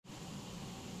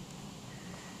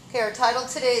Okay, our title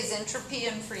today is Entropy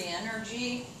and Free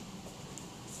Energy.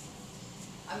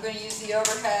 I'm going to use the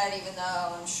overhead, even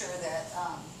though I'm sure that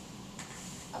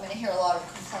I'm going to hear a lot of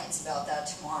complaints about that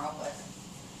tomorrow, but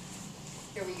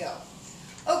here we go.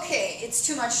 Okay, it's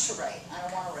too much to write. I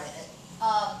don't want to write it.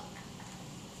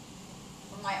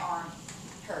 My arm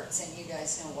hurts, and you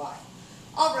guys know why.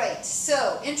 All right,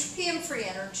 so entropy and free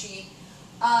energy.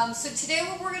 So today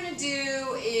what we're going to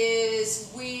do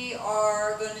is we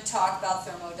are going to talk about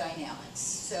thermodynamics.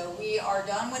 So we are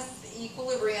done with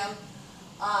equilibrium,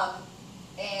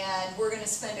 and we're going to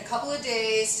spend a couple of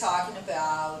days talking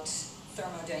about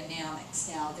thermodynamics.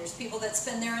 Now, there's people that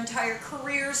spend their entire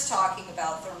careers talking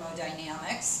about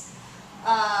thermodynamics,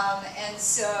 and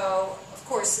so, of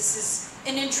course, this is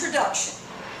an introduction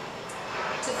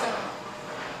to thermodynamics.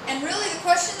 And really the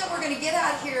question that we're going to get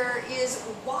at here is,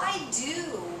 why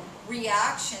do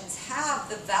reactions have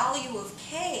the value of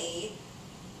K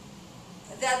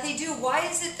that they do? Why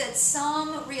is it that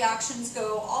some reactions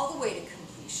go all the way to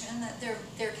completion, that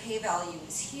their K value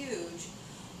is huge,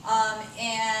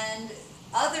 and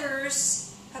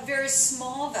others have very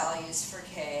small values for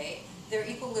K, their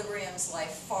equilibriums lie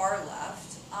far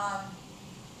left,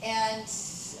 and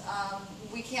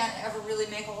we can't ever really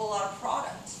make a whole lot of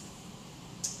product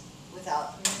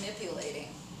without manipulating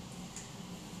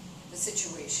the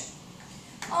situation.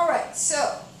 All right,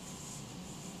 so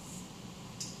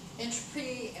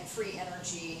entropy and free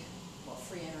energy, well,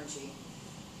 free energy,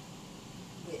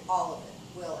 all of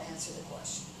it will answer the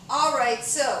question. All right,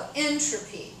 so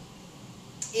entropy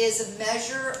is a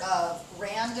measure of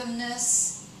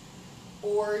randomness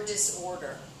or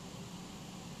disorder.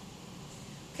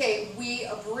 Okay, we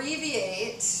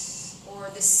abbreviate, or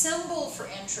the symbol for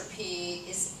entropy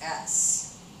is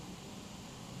S.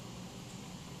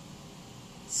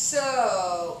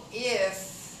 So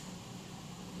if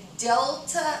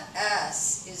delta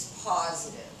S is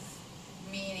positive,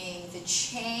 meaning the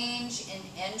change in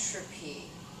entropy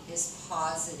is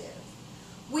positive,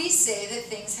 we say that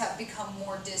things have become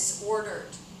more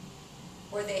disordered,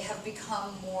 or they have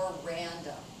become more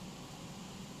random.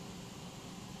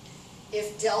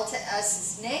 If delta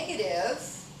S is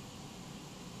negative,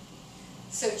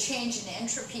 so change in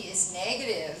entropy is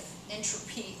negative,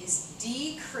 entropy is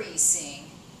decreasing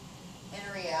in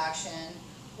a reaction,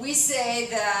 we say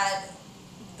that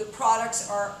the products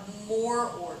are more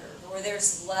ordered, or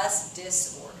there's less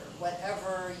disorder,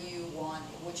 whatever you want,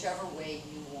 whichever way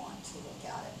you want to look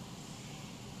at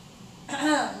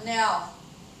it. Now,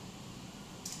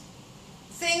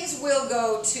 things will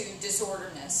go to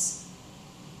disorderness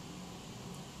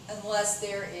unless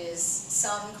there is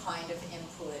some kind of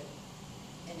input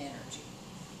in energy.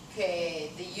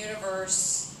 Okay, the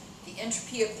universe, the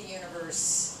entropy of the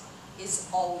universe is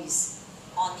always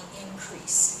on the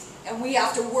increase. And we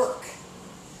have to work.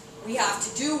 We have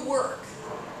to do work,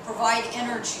 provide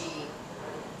energy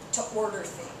to order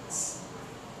things.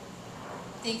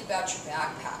 Think about your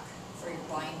backpack for your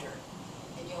binder,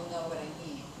 and you'll know what I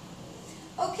mean.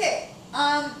 Okay,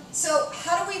 so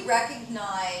how do we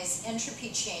recognize entropy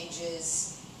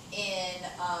changes in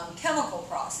chemical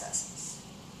processes?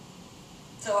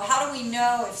 So how do we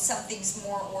know if something's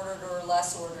more ordered or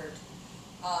less ordered?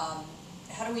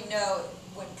 How do we know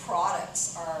when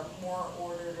products are more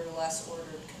ordered or less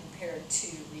ordered compared to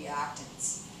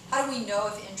reactants? How do we know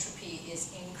if entropy is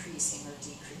increasing or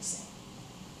decreasing?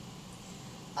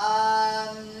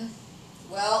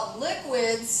 Well,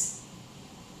 liquids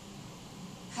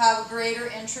have greater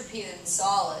entropy than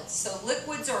solids. So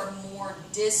liquids are more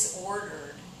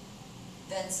disordered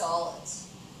than solids.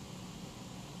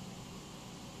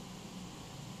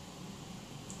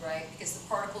 Right? Because the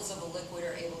particles of a liquid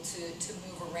are able to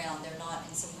move around. They're not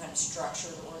in some kind of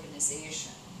structured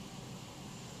organization.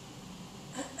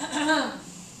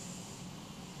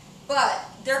 But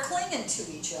they're clinging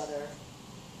to each other.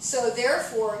 So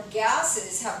therefore,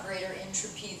 gases have greater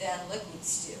entropy than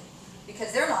liquids do,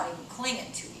 because they're not even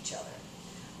clinging to each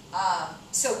other.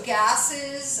 So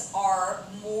gases are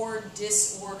more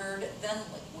disordered than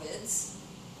liquids,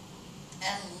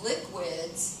 and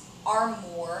liquids are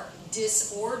more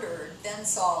disordered than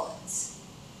solids.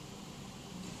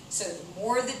 So the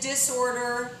more the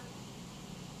disorder,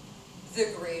 the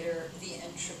greater the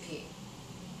entropy.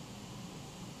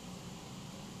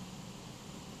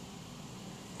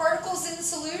 Particles in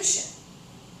solution.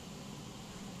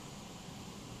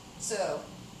 So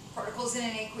particles in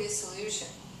an aqueous solution,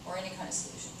 or any kind of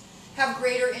solution, have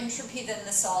greater entropy than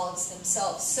the solids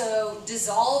themselves. So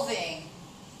dissolving,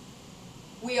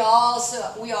 we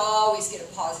always get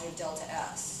a positive delta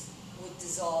S with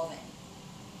dissolving,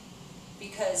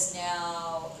 because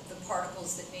now the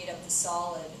particles that made up the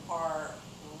solid are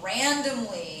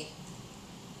randomly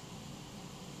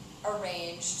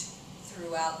arranged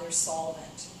throughout their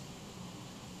solvent.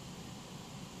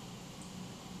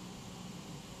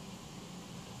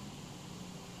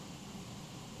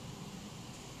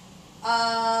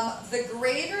 The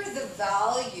greater the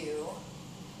value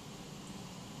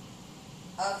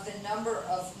of the number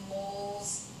of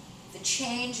moles, the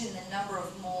change in the number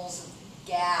of moles of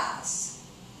gas,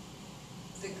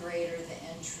 the greater the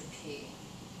entropy.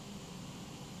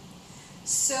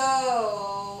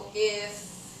 So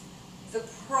if the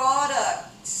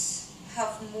products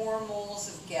have more moles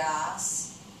of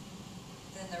gas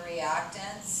than the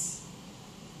reactants,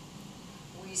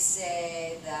 we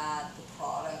say that the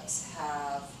products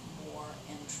have more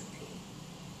entropy,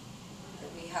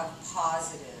 that we have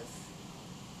positive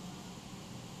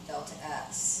delta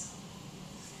S.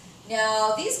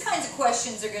 Now, these kinds of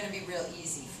questions are going to be real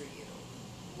easy for you.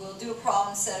 We'll do a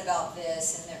problem set about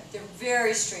this, and they're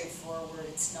very straightforward.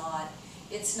 It's not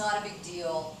a big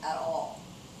deal at all.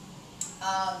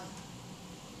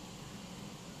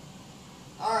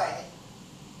 All right.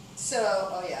 So,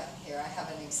 oh yeah, here I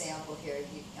have an example here.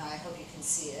 I hope you can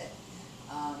see it.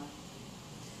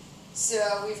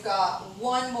 So we've got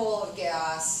 1 mole of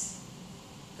gas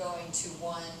going to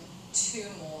 2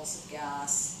 moles of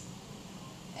gas.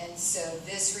 And so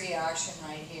this reaction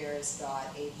right here has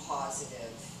got a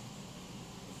positive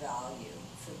value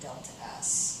for delta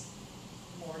S,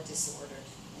 more disordered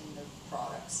in the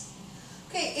products.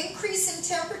 Okay, increase in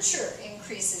temperature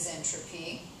increases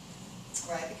entropy,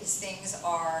 right? Because things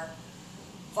are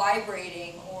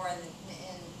vibrating, or in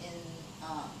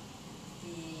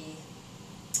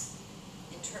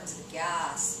terms of the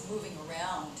gas, moving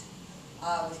around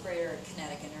with greater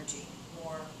kinetic energy,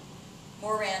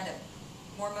 more random,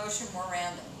 more motion, more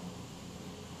random,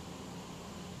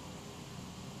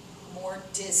 more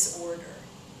disorder.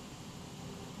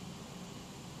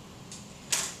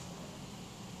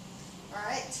 All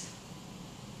right.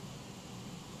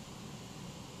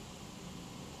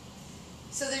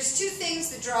 So there's 2 things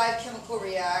that drive chemical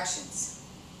reactions.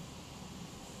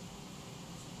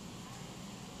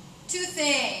 2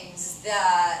 things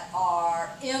that are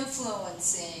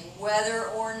influencing whether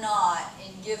or not,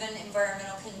 in given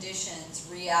environmental conditions,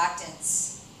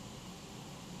 reactants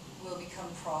will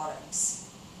become products.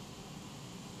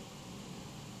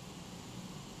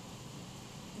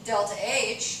 Delta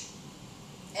H,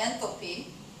 enthalpy.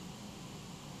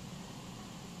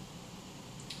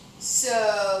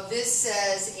 So this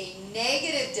says a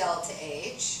negative delta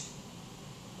H,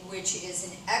 which is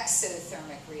an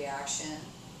exothermic reaction.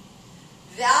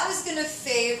 That is going to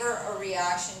favor a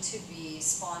reaction to be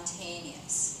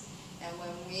spontaneous. And when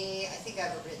I think I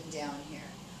have it written down here.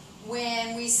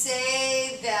 When we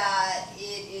say that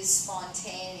it is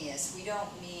spontaneous, we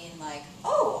don't mean like,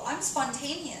 oh, I'm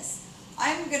spontaneous.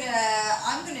 I'm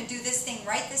gonna do this thing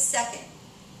right this second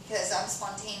because I'm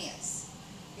spontaneous.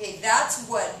 Okay, that's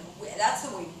the way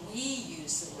we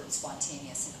use the word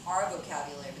spontaneous in our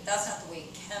vocabulary, but that's not the way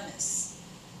chemists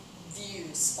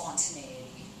view spontaneity.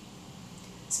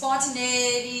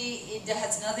 Spontaneity, it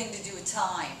has nothing to do with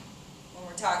time when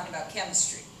we're talking about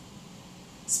chemistry.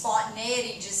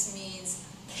 Spontaneity just means,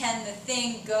 can the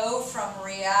thing go from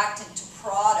reactant to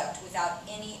product without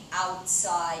any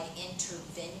outside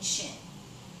intervention?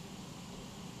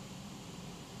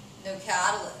 No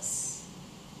catalyst,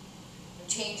 no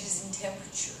changes in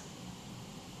temperature.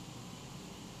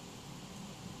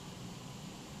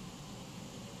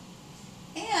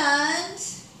 And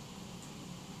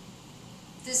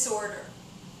disorder.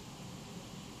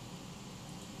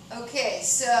 Okay,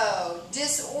 so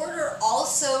disorder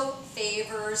also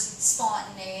favors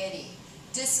spontaneity.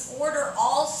 Disorder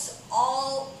also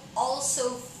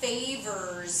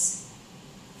favors,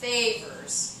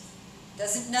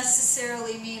 doesn't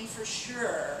necessarily mean for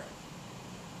sure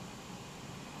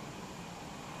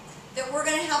that we're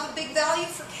going to have a big value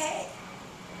for K.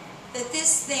 That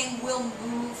this thing will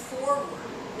move forward,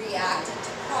 reactant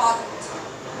to product.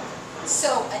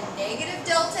 So a negative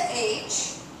delta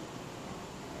H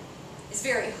is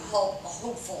very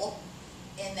hopeful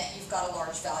in that you've got a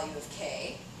large value of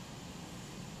K.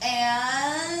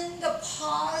 And a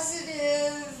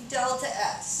positive delta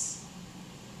S.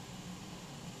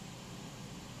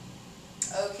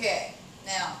 Okay,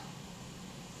 now,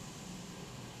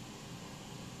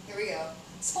 here we go.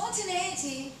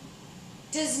 Spontaneity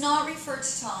does not refer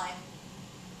to time,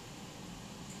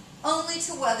 only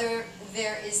to whether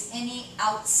there is any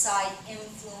outside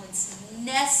influence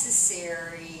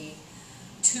necessary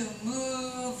to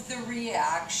move the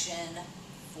reaction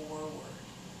forward.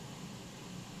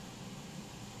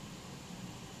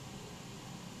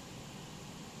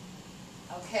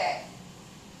 Okay.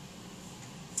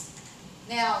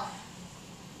 Now,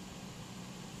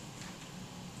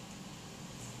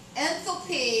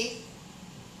 enthalpy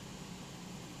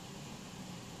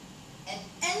and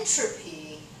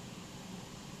entropy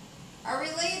are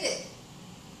related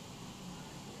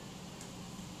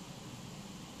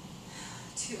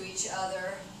to each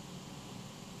other.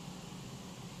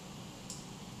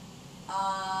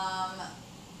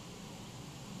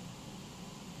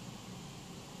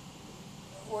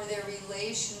 Or their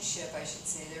relationship, I should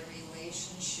say, their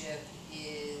relationship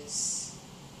is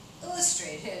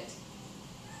illustrated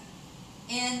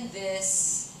in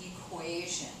this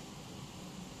equation.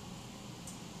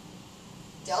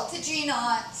 Delta G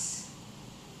naught,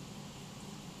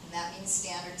 and that means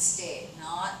standard state,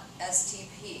 not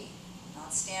STP,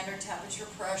 not standard temperature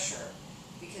pressure,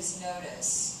 because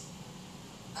notice,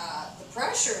 the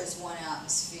pressure is 1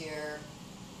 atmosphere,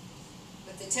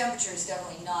 but the temperature is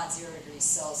definitely not 0 degrees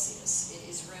Celsius. It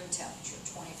is room temperature,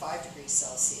 25 degrees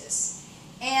Celsius.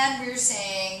 And we're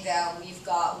saying that we've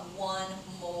got 1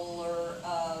 molar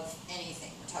of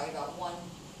anything. We're talking about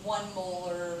one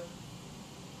molar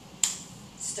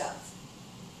stuff.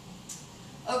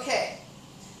 Okay,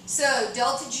 so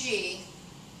delta G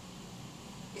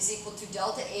is equal to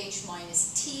delta H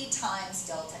minus T times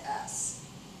delta S.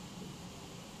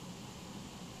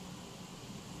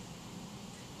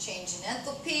 Change in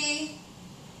enthalpy,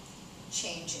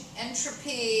 change in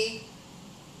entropy,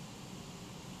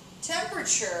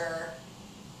 temperature,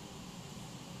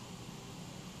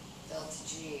 delta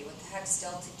G. What the heck's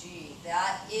delta G?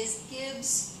 That is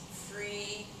Gibbs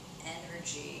free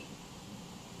energy.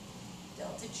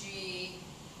 Delta G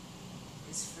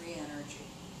is free energy.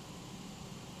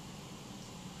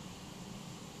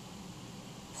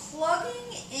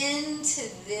 Plugging into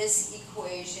this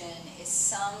equation is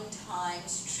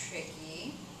sometimes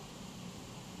tricky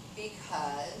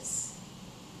because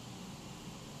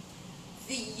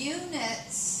the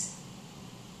units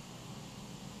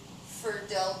for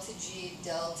delta G,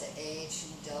 delta H,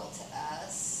 and delta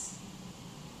S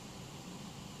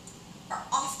are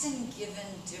often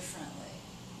given differently.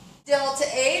 Delta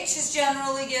H is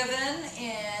generally given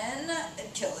in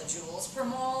kilojoules per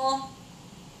mole.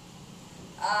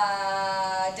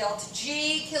 Delta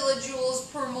G,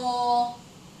 kilojoules per mole.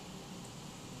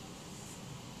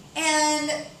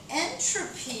 And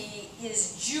entropy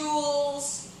is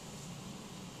joules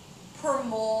per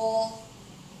mole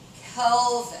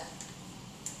Kelvin.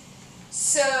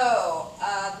 So,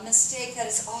 a mistake that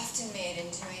is often made in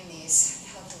doing these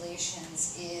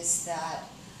calculations is that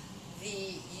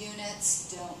the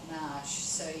units don't match.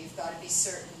 So you've got to be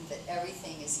certain that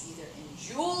everything is either in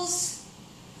joules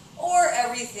or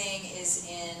everything is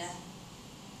in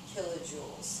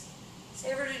kilojoules. So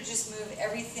if we were to just move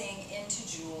everything into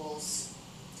joules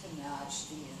to match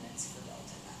the units for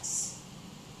delta S.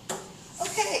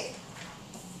 Okay,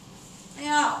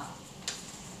 now,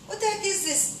 what the heck is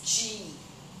this G,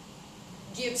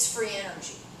 Gibbs free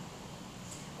energy?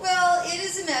 Well, it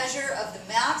is a measure of the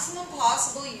maximum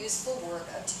possible useful work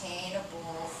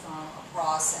obtainable from a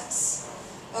process.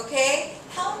 Okay,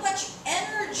 how much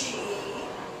energy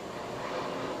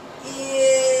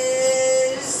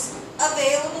is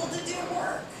available to do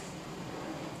work?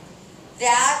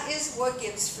 That is what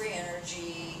Gibbs free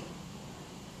energy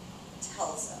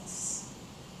tells us.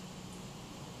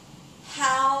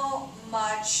 How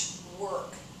much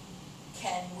work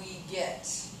can we get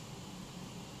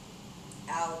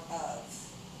out of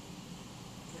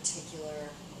a particular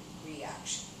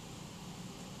reaction?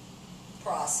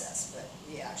 Process, but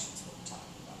reaction's what we're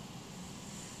talking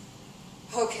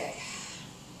about. Okay.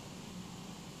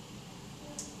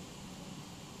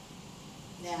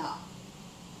 Now,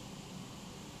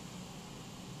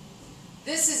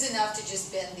 this is enough to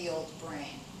just bend the old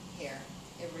brain here.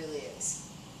 It really is.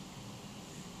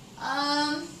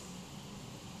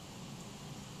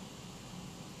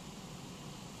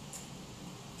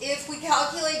 If we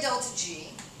calculate delta G,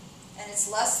 and it's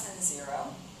less than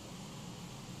 0,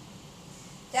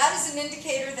 that is an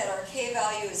indicator that our K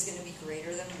value is going to be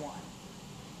greater than 1.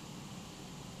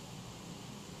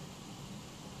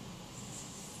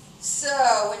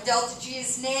 So, when delta G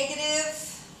is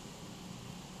negative,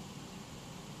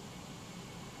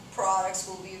 products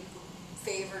will be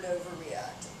favored over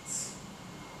reactants.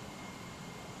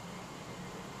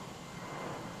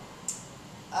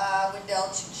 When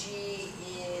delta G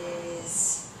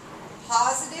is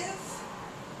positive,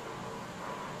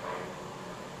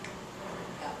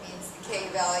 that means the K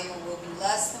value will be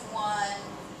less than 1.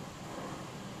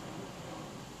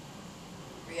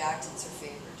 Reactants are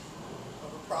favored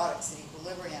over products at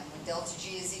equilibrium. When delta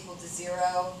G is equal to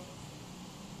 0,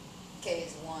 K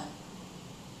is 1.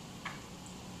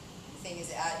 The thing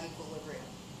is at equilibrium.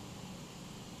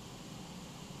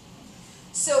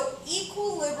 So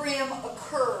equilibrium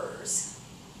occurs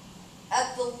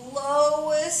at the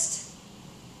lowest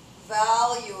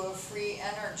value of free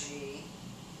energy,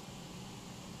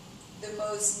 the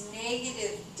most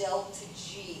negative delta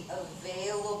G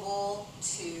available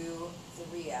to the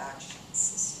reaction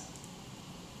system.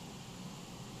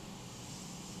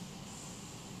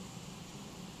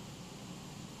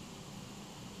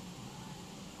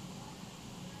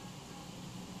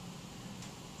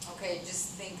 Okay, just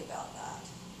think about that.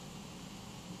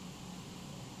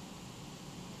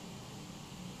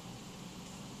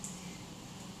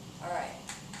 All right.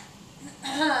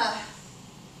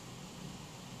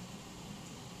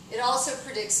 It also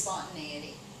predicts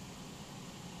spontaneity,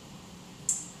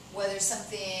 whether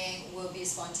something will be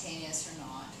spontaneous or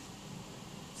not.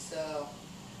 So,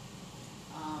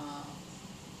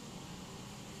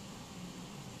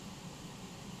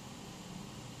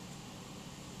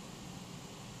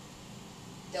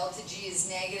 delta G is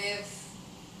negative,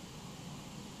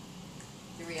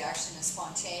 the reaction is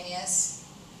spontaneous.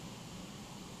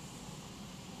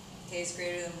 K is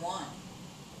greater than 1.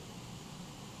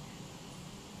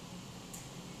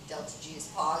 Delta G is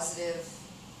positive,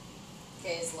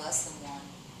 K is less than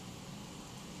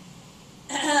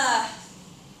 1.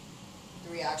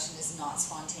 The reaction is not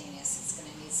spontaneous. It's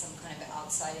going to need some kind of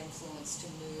outside influence to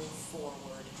move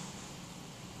forward.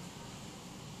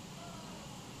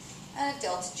 And if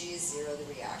delta G is 0, the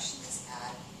reaction is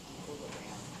at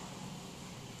equilibrium.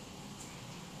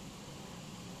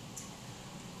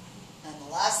 And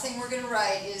the last thing we're going to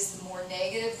write is the more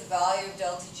negative the value of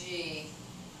delta G,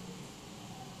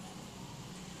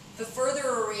 the further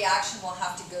a reaction will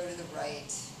have to go to the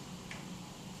right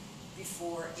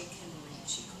before it can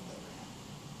reach equilibrium.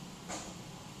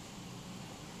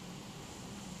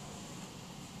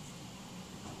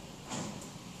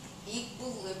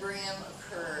 Equilibrium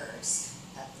occurs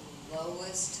at the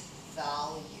lowest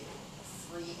value of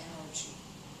free energy,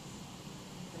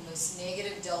 the most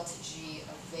negative delta G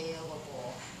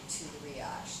available to the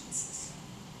reaction system.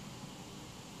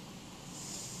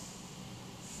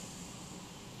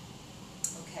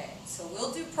 Okay, so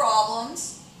we'll do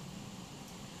problems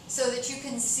so that you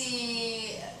can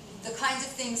see the kinds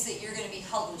of things that you're going to be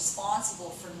held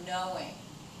responsible for knowing.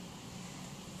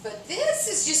 But this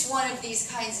is just one of these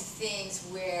kinds of things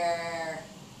where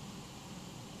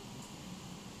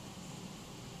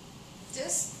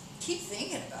just keep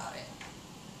thinking about it.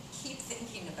 Keep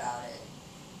thinking about it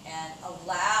and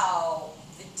allow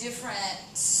the different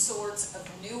sorts of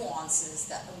nuances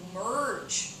that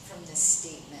emerge from this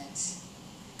statement.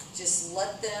 Just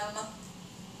let them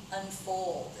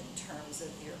unfold in terms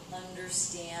of your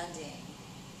understanding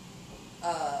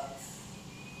of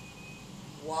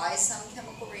why some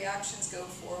chemical reactions go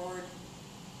forward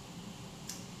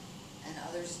and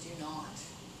others do not.